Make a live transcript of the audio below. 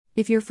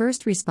If your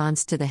first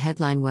response to the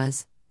headline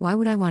was, "Why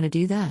would I want to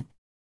do that?"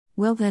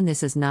 well, then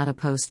this is not a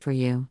post for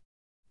you.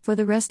 For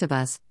the rest of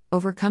us,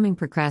 overcoming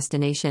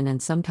procrastination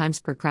and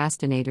sometimes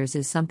procrastinators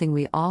is something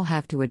we all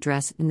have to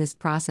address in this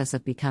process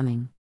of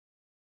becoming.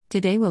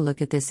 Today we'll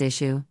look at this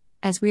issue,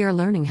 as we are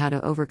learning how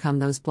to overcome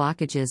those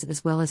blockages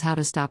as well as how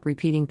to stop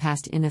repeating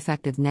past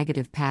ineffective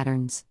negative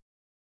patterns.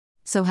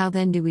 So how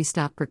then do we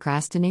stop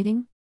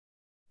procrastinating?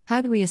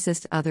 How do we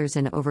assist others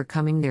in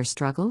overcoming their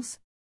struggles?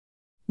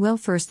 Well,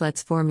 first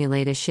let's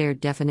formulate a shared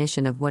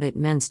definition of what it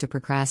means to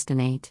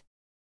procrastinate.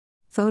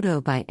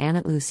 Photo by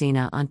Annette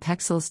Lucina on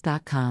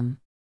Pexels.com.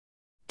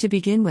 To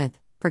begin with,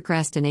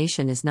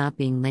 procrastination is not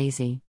being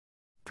lazy.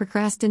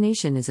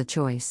 Procrastination is a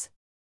choice.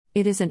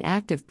 It is an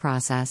active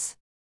process.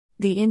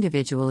 The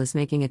individual is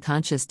making a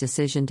conscious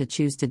decision to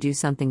choose to do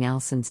something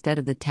else instead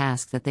of the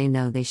task that they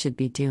know they should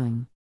be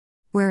doing.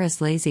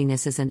 Whereas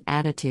laziness is an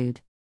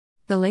attitude.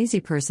 The lazy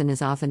person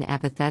is often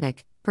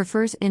apathetic,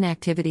 prefers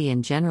inactivity,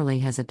 and generally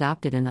has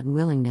adopted an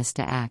unwillingness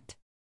to act.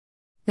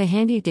 The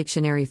handy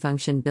dictionary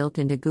function built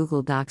into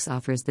Google Docs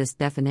offers this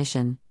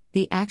definition: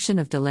 the action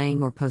of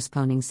delaying or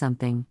postponing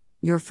something.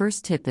 Your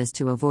first tip is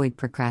to avoid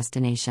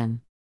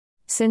procrastination.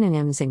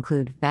 Synonyms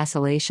include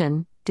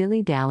vacillation,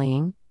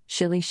 dilly-dallying,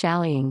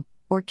 shilly-shallying,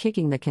 or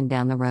kicking the can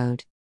down the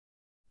road.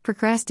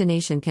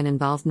 Procrastination can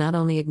involve not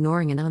only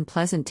ignoring an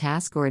unpleasant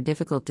task or a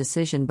difficult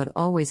decision but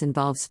always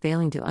involves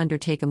failing to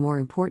undertake a more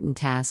important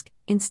task,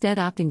 instead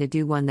opting to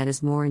do one that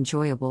is more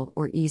enjoyable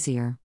or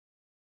easier.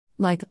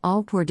 Like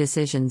all poor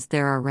decisions,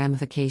 there are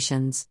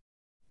ramifications.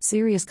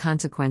 Serious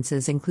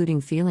consequences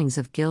including feelings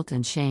of guilt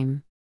and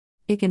shame.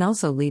 It can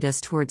also lead us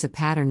towards a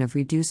pattern of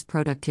reduced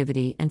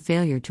productivity and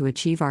failure to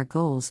achieve our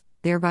goals,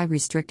 thereby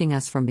restricting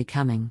us from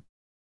becoming.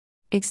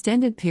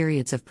 Extended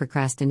periods of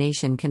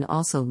procrastination can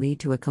also lead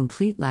to a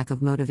complete lack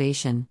of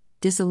motivation,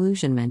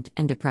 disillusionment,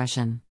 and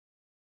depression.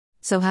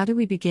 So how do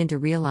we begin to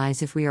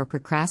realize if we are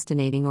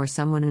procrastinating or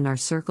someone in our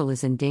circle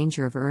is in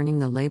danger of earning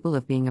the label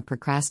of being a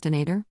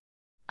procrastinator?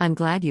 I'm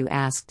glad you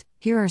asked.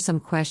 Here are some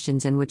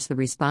questions in which the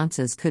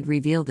responses could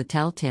reveal the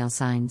telltale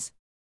signs.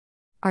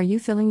 Are you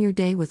filling your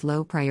day with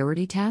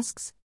low-priority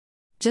tasks?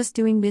 Just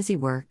doing busy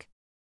work?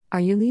 Are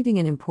you leaving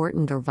an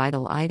important or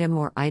vital item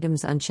or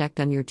items unchecked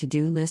on your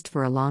to-do list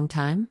for a long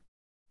time?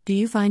 Do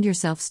you find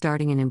yourself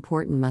starting an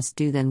important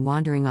must-do then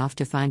wandering off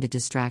to find a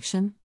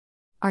distraction?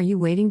 Are you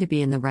waiting to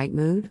be in the right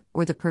mood,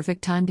 or the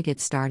perfect time to get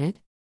started?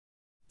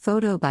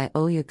 Photo by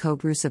Olya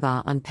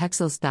Kobrusova on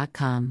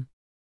Pexels.com.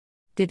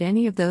 Did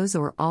any of those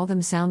or all of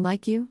them sound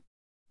like you?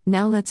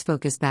 Now let's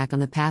focus back on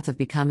the path of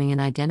becoming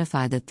and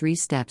identify the 3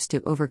 steps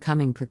to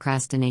overcoming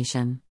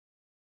procrastination.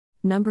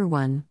 Number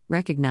 1,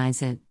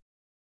 recognize it.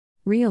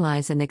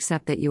 Realize and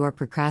accept that you are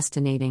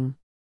procrastinating.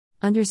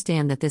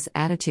 Understand that this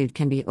attitude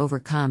can be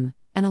overcome,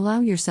 and allow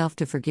yourself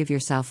to forgive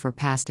yourself for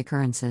past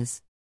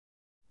occurrences.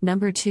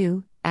 Number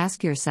 2,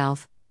 ask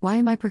yourself, why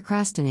am I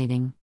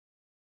procrastinating?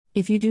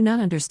 If you do not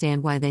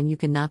understand why, then you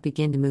cannot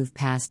begin to move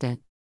past it.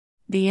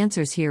 The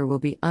answers here will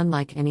be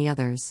unlike any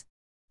others.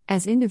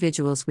 As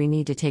individuals, we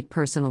need to take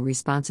personal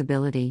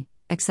responsibility,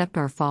 accept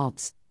our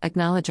faults,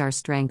 acknowledge our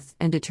strengths,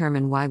 and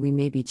determine why we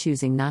may be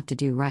choosing not to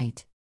do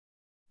right.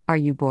 Are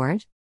you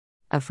bored?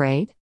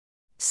 Afraid?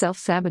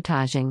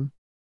 Self-sabotaging?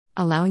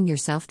 Allowing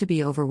yourself to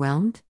be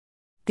overwhelmed?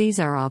 These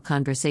are all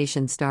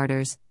conversation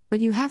starters, but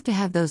you have to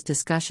have those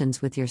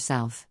discussions with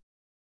yourself.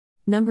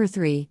 Number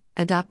 3,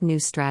 adopt new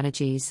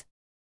strategies.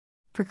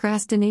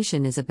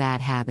 Procrastination is a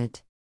bad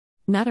habit.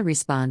 Not a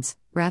response,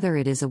 rather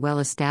it is a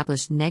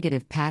well-established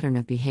negative pattern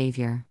of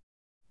behavior.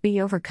 Be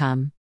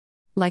overcome.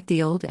 Like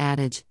the old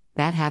adage,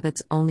 bad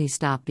habits only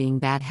stop being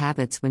bad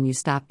habits when you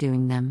stop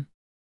doing them.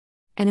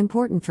 An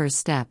important first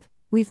step,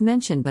 we've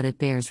mentioned but it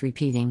bears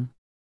repeating.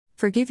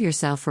 Forgive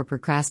yourself for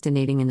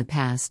procrastinating in the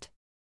past.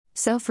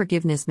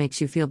 Self-forgiveness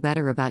makes you feel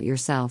better about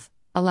yourself,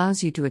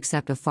 allows you to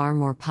accept a far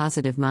more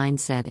positive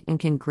mindset, and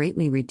can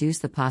greatly reduce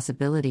the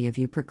possibility of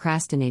you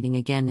procrastinating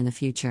again in the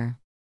future.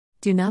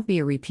 Do not be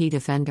a repeat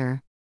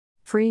offender.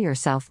 Free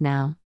yourself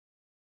now.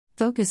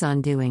 Focus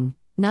on doing,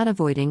 not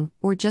avoiding,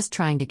 or just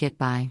trying to get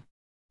by.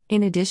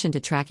 In addition to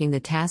tracking the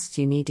tasks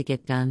you need to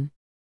get done.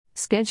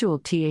 Schedule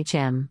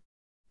THM.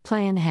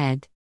 Plan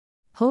ahead.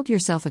 Hold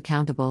yourself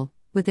accountable,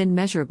 within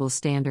measurable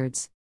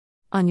standards.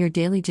 On your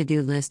daily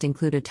to-do list,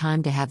 include a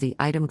time to have the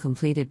item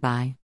completed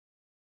by.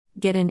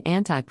 Get an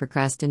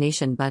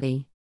anti-procrastination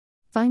buddy.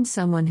 Find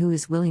someone who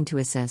is willing to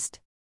assist.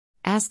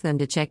 Ask them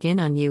to check in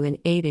on you and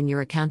aid in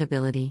your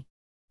accountability.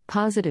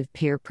 Positive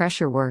peer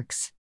pressure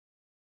works.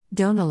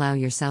 Don't allow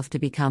yourself to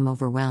become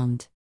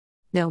overwhelmed.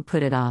 Don't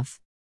put it off.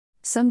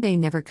 Someday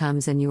never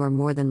comes, and you are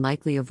more than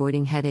likely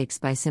avoiding headaches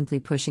by simply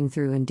pushing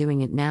through and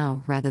doing it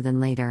now rather than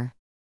later.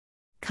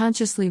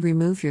 Consciously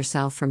remove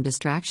yourself from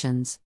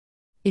distractions.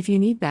 If you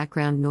need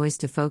background noise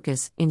to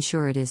focus,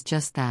 ensure it is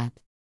just that.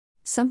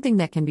 Something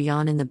that can be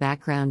on in the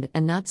background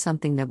and not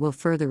something that will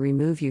further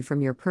remove you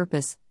from your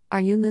purpose.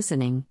 Are you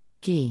listening?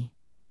 Key.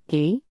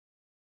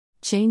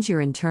 Change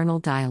your internal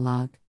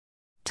dialogue.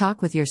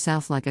 Talk with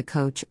yourself like a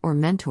coach or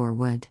mentor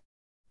would.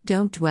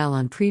 Don't dwell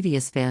on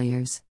previous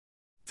failures.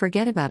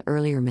 Forget about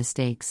earlier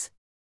mistakes.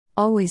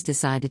 Always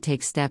decide to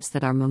take steps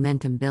that are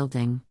momentum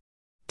building.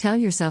 Tell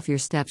yourself your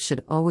steps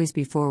should always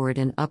be forward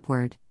and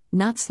upward,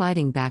 not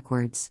sliding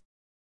backwards.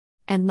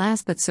 And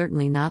last but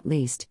certainly not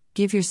least,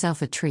 give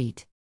yourself a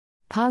treat.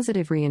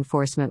 Positive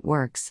reinforcement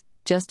works,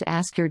 just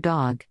ask your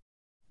dog.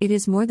 It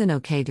is more than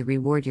okay to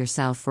reward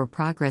yourself for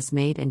progress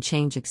made and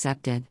change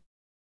accepted.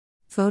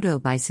 Photo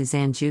by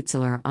Suzanne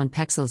Jutzeler on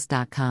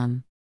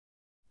Pexels.com.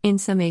 In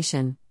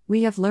summation,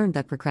 we have learned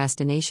that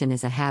procrastination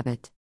is a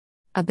habit.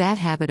 A bad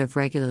habit of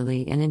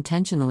regularly and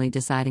intentionally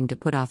deciding to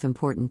put off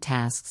important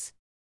tasks.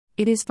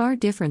 It is far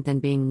different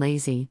than being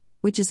lazy,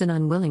 which is an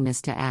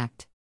unwillingness to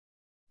act.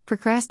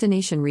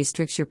 Procrastination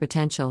restricts your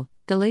potential,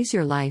 delays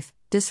your life,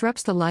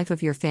 disrupts the life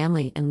of your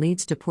family, and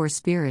leads to poor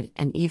spirit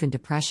and even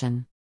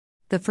depression.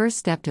 The first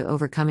step to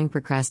overcoming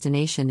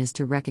procrastination is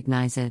to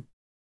recognize it.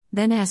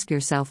 Then ask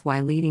yourself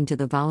why, leading to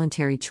the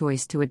voluntary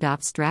choice to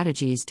adopt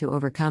strategies to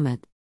overcome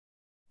it.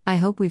 I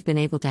hope we've been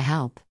able to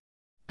help.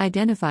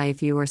 Identify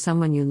if you or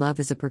someone you love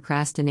is a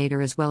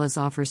procrastinator, as well as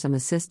offer some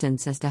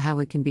assistance as to how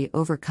it can be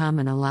overcome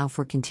and allow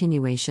for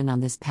continuation on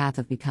this path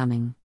of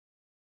becoming.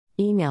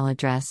 Email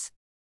address.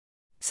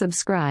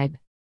 Subscribe.